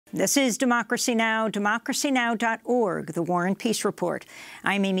This is Democracy Now!, democracynow.org, the War and Peace Report.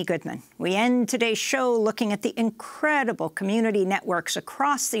 I'm Amy Goodman. We end today's show looking at the incredible community networks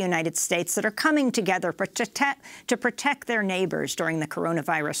across the United States that are coming together to protect their neighbors during the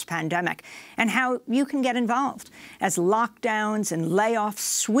coronavirus pandemic, and how you can get involved as lockdowns and layoffs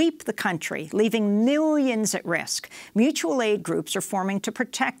sweep the country, leaving millions at risk. Mutual aid groups are forming to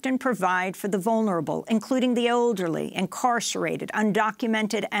protect and provide for the vulnerable, including the elderly, incarcerated,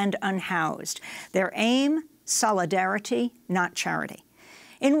 undocumented, and unhoused. Their aim, solidarity, not charity.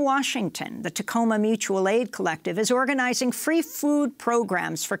 In Washington, the Tacoma Mutual Aid Collective is organizing free food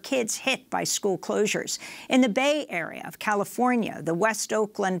programs for kids hit by school closures. In the Bay Area of California, the West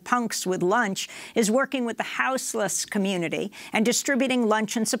Oakland Punks with Lunch is working with the houseless community and distributing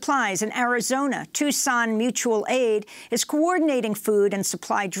lunch and supplies. In Arizona, Tucson Mutual Aid is coordinating food and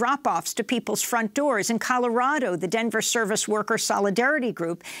supply drop-offs to people's front doors. In Colorado, the Denver Service Worker Solidarity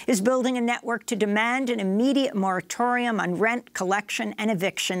Group is building a network to demand an immediate moratorium on rent collection and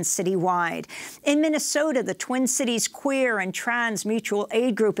eviction citywide. In Minnesota, the Twin Cities Queer and Trans Mutual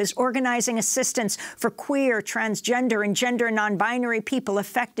Aid Group is organizing assistance for queer, transgender, and gender non-binary people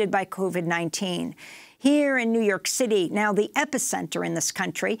affected by COVID-19. Here in New York City, now the epicenter in this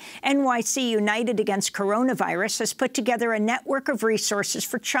country, NYC United Against Coronavirus has put together a network of resources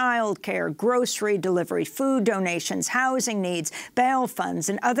for childcare, grocery delivery, food donations, housing needs, bail funds,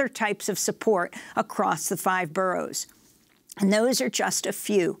 and other types of support across the 5 boroughs. And those are just a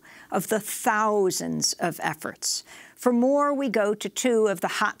few of the thousands of efforts. For more, we go to 2 of the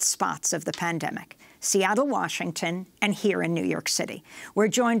hot spots of the pandemic, Seattle, Washington, and here in New York City. We're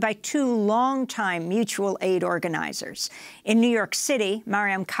joined by 2 longtime mutual aid organizers. In New York City,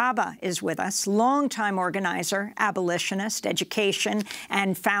 Mariam Kaba is with us, longtime organizer, abolitionist, education,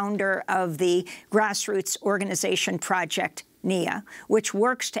 and founder of the grassroots organization Project NIA, which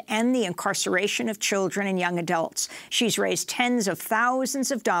works to end the incarceration of children and young adults. She's raised tens of thousands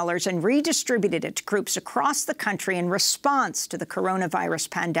of dollars and redistributed it to groups across the country in response to the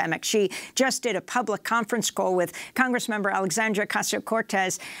coronavirus pandemic. She just did a public conference call with Congressmember Alexandria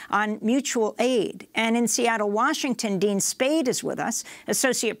Ocasio-Cortez on mutual aid. And in Seattle, Washington, Dean Spade is with us,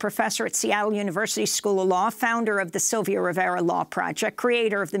 associate professor at Seattle University School of Law, founder of the Sylvia Rivera Law Project,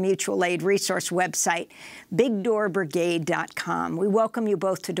 creator of the mutual aid resource website, BigDoorBrigade.com. We welcome you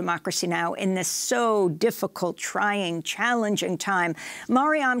both to Democracy Now! In this so difficult, trying, challenging time.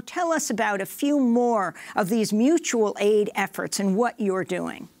 Mariam, tell us about a few more of these mutual aid efforts and what you're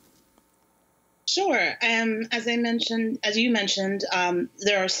doing. Sure. As you mentioned,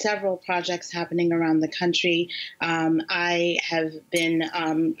 there are several projects happening around the country. I have been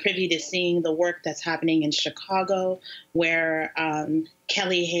privy to seeing the work that's happening in Chicago, where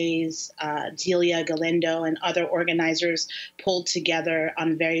Kelly Hayes, Delia Galindo, and other organizers pulled together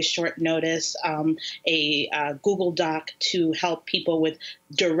on very short notice a Google Doc to help people with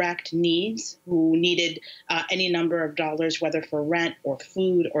direct needs who needed any number of dollars, whether for rent or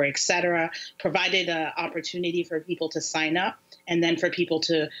food or et cetera, provided an opportunity for people to sign up and then for people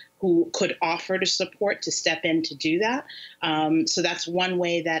who could offer to support to step in to do that. So that's one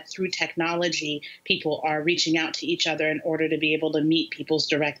way that through technology, people are reaching out to each other in order to be able to meet people's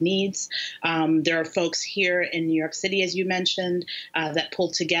direct needs. There are folks here in New York City, as you mentioned, that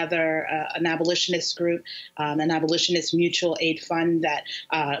pulled together an abolitionist group, an abolitionist mutual aid fund that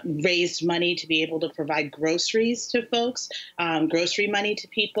raised money to be able to provide groceries to folks, grocery money to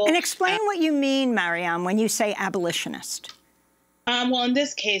people. And explain what you mean, Mariam, when you say abolitionist. Well, in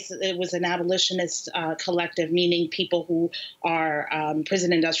this case, it was an abolitionist collective, meaning people who are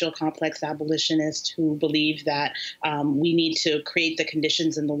prison industrial complex abolitionists who believe that we need to create the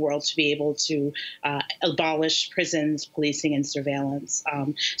conditions in the world to be able to abolish prisons, policing, and surveillance.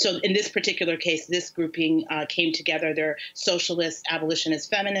 So in this particular case, this grouping came together. They're socialist, abolitionist,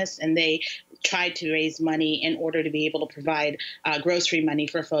 feminists, and they tried to raise money in order to be able to provide grocery money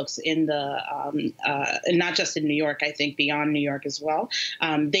for folks in the, not just in New York, I think beyond New York as well.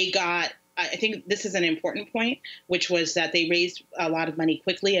 They got, I think this is an important point, which was that they raised a lot of money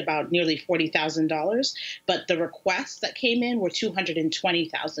quickly, about nearly $40,000, but the requests that came in were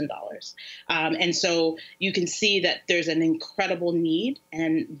 $220,000. And so you can see that there's an incredible need,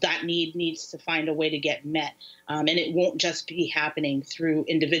 and that need needs to find a way to get met. And it won't just be happening through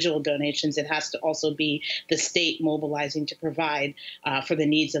individual donations. It has to also be the state mobilizing to provide for the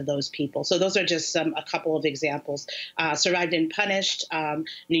needs of those people. So those are just a couple of examples. Survived and Punished,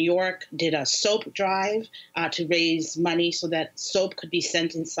 New York, did a soap drive to raise money so that soap could be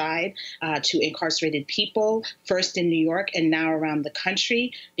sent inside to incarcerated people, first in New York and now around the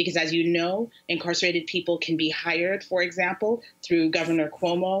country. Because as you know, incarcerated people can be hired, for example, through Governor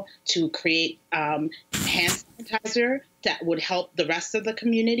Cuomo to create hand sanitizer that would help the rest of the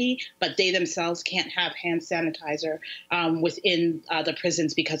community, but they themselves can't have hand sanitizer within the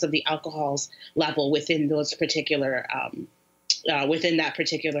prisons because of the alcohol's level within those particular within that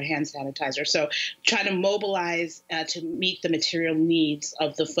particular hand sanitizer. So trying to mobilize to meet the material needs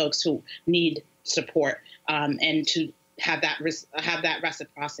of the folks who need support and to have that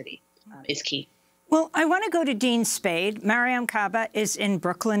reciprocity is key. Well, I want to go to Dean Spade. Mariame Kaba is in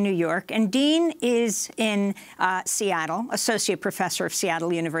Brooklyn, New York, and Dean is in Seattle, Associate Professor of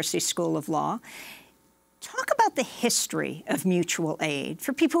Seattle University School of Law. Talk about the history of mutual aid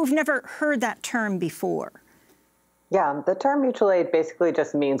for people who've never heard that term before. Yeah, the term mutual aid basically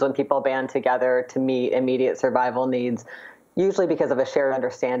just means when people band together to meet immediate survival needs, usually because of a shared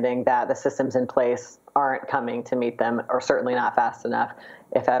understanding that the systems in place aren't coming to meet them, or certainly not fast enough,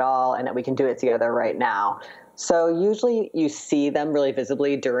 if at all, and that we can do it together right now. So usually you see them really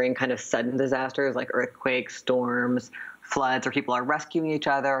visibly during kind of sudden disasters like earthquakes, storms, floods, where people are rescuing each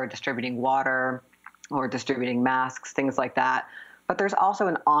other or distributing water or distributing masks, things like that. But there's also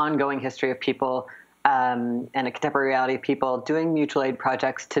an ongoing history of people and a contemporary reality of people doing mutual aid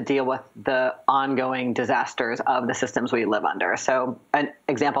projects to deal with the ongoing disasters of the systems we live under. So an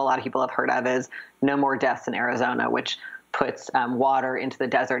example a lot of people have heard of is No More Deaths in Arizona, which puts water into the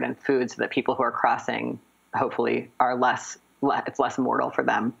desert and food so that people who are crossing hopefully are it's less mortal for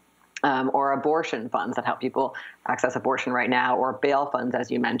them. Or abortion funds that help people access abortion right now, or bail funds,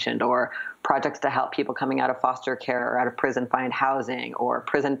 as you mentioned, or projects to help people coming out of foster care or out of prison find housing, or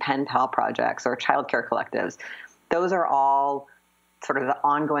prison pen pal projects, or childcare collectives. Those are all sort of the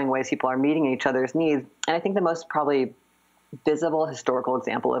ongoing ways people are meeting each other's needs. And I think the most probably visible historical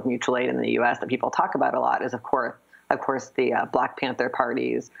example of mutual aid in the U.S. that people talk about a lot is, of course, the Black Panther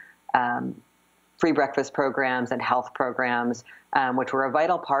Party's free breakfast programs and health programs, which were a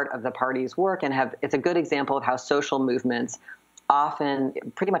vital part of the party's work, and it's a good example of how social movements often,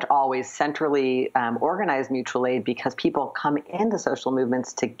 pretty much always, centrally organize mutual aid because people come into social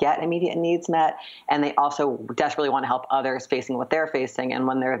movements to get immediate needs met, and they also desperately want to help others facing what they're facing. And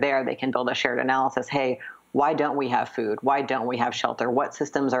when they're there, they can build a shared analysis. Hey, why don't we have food? Why don't we have shelter? What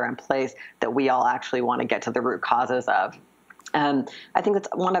systems are in place that we all actually want to get to the root causes of? I think that's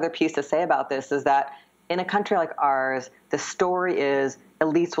one other piece to say about this is that in a country like ours, the story is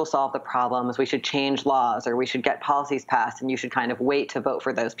elites will solve the problems, we should change laws, or we should get policies passed, and you should kind of wait to vote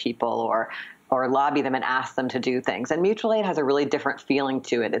for those people or lobby them and ask them to do things. And mutual aid has a really different feeling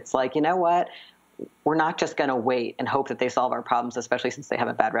to it. It's like, you know what? We're not just going to wait and hope that they solve our problems, especially since they have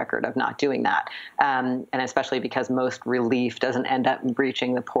a bad record of not doing that. And especially because most relief doesn't end up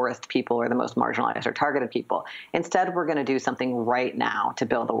reaching the poorest people or the most marginalized or targeted people. Instead, we're going to do something right now to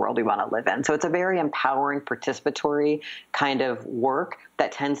build the world we want to live in. So it's a very empowering, participatory kind of work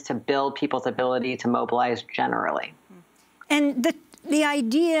that tends to build people's ability to mobilize generally. And the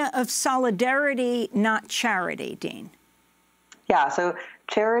idea of solidarity, not charity, Dean. Yeah, so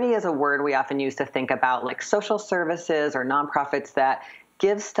charity is a word we often use to think about like social services or nonprofits that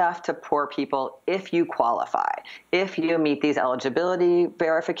give stuff to poor people if you qualify, if you meet these eligibility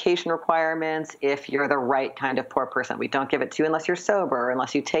verification requirements, if you're the right kind of poor person. We don't give it to you unless you're sober, or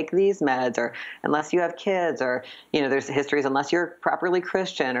unless you take these meds, or unless you have kids, or, there's histories unless you're properly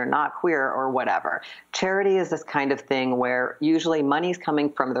Christian or not queer or whatever. Charity is this kind of thing where usually money's coming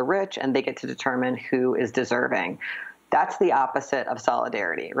from the rich and they get to determine who is deserving. That's the opposite of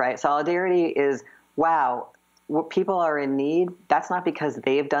solidarity, right? Solidarity is, wow, people are in need. That's not because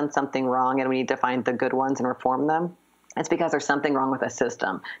they've done something wrong and we need to find the good ones and reform them. It's because there's something wrong with a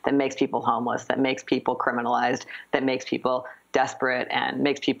system that makes people homeless, that makes people criminalized, that makes people desperate, and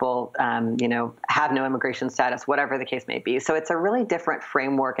makes people, have no immigration status, whatever the case may be. So it's a really different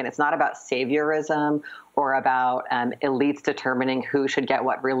framework, and it's not about saviorism or about elites determining who should get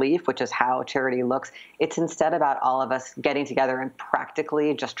what relief, which is how charity looks. It's instead about all of us getting together and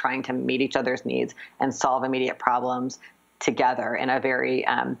practically just trying to meet each other's needs and solve immediate problems together in a very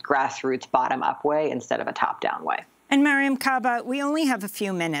grassroots, bottom-up way instead of a top-down way. And Mariame Kaba, we only have a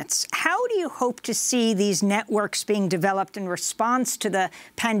few minutes. How do you hope to see these networks being developed in response to the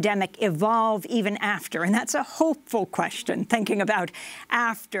pandemic evolve even after? And that's a hopeful question, thinking about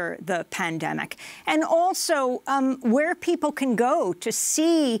after the pandemic. And also where people can go to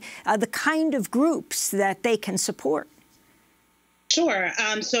see the kind of groups that they can support. Sure.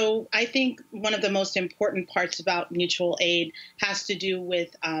 So I think one of the most important parts about mutual aid has to do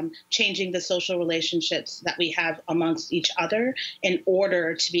with changing the social relationships that we have amongst each other in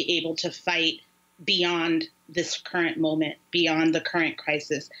order to be able to fight beyond this current moment, beyond the current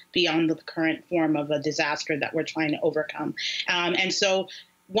crisis, beyond the current form of a disaster that we're trying to overcome. And so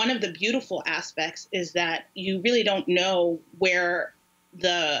one of the beautiful aspects is that you really don't know where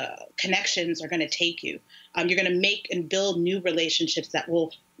the connections are going to take you. You're going to make and build new relationships that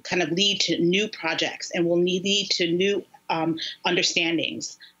will kind of lead to new projects and will lead to new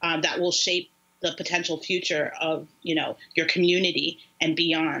understandings that will shape the potential future of, your community and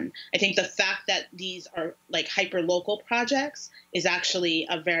beyond. I think the fact that these are like hyper-local projects is actually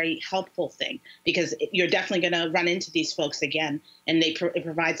a very helpful thing, because you're definitely going to run into these folks again, and it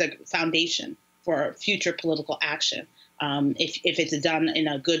provides a foundation for future political action. If it's done in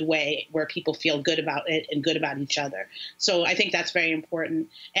a good way where people feel good about it and good about each other. So I think that's very important.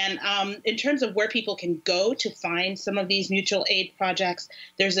 And in terms of where people can go to find some of these mutual aid projects,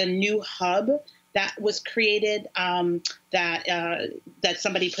 there's a new hub that was created that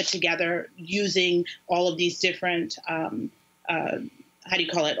somebody put together using all of these different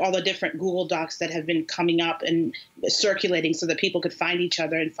all the different Google Docs that have been coming up and circulating so that people could find each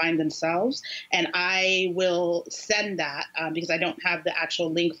other and find themselves. And I will send that because I don't have the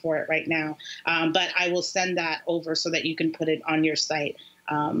actual link for it right now, but I will send that over so that you can put it on your site.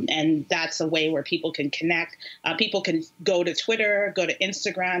 And that's a way where people can connect. People can go to Twitter, go to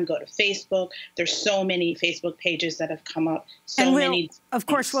Instagram, go to Facebook. There's so many Facebook pages that have come up. Of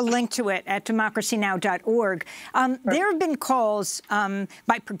course, we'll link to it at democracynow.org. There have been calls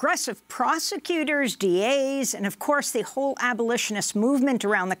by progressive prosecutors, DAs, and of course the whole abolitionist movement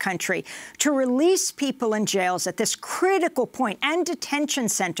around the country to release people in jails at this critical point and detention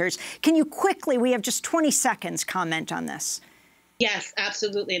centers. Can you quickly, we have just 20 seconds, comment on this? Yes,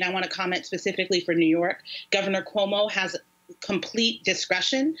 absolutely. And I want to comment specifically for New York. Governor Cuomo has complete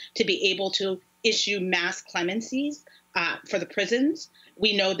discretion to be able to issue mass clemencies for the prisons.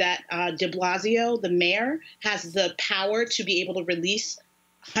 We know that de Blasio, the mayor, has the power to be able to release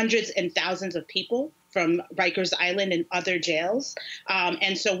hundreds and thousands of people from Rikers Island and other jails.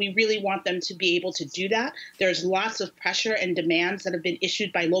 And so we really want them to be able to do that. There's lots of pressure and demands that have been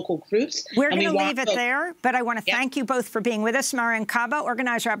issued by local groups. We're going to leave it there, but I want to thank you both for being with us. Marian Kaba,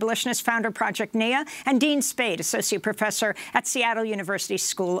 organizer, abolitionist, founder of Project NIA, and Dean Spade, associate professor at Seattle University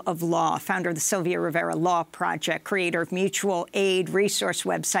School of Law, founder of the Sylvia Rivera Law Project, creator of mutual aid resource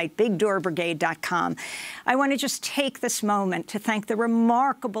website, BigDoorBrigade.com. I want to just take this moment to thank the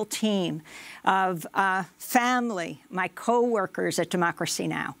remarkable team of family, my co-workers at Democracy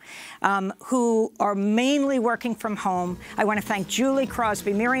Now!, who are mainly working from home. I want to thank Julie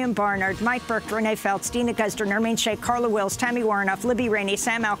Crosby, Miriam Barnard, Mike Burke, Renee Feltz, Dina Guzder, Nermeen Sheikh, Carla Wills, Tammy Warrenoff, Libby Rainey,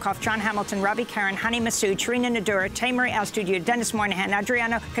 Sam Alcoff, John Hamilton, Robbie Karen, Hani Massoud, Sharina Nadura, Tamery Al-Studio, Dennis Moynihan,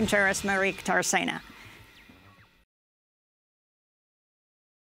 Adriano Contreras, Marie Taracena.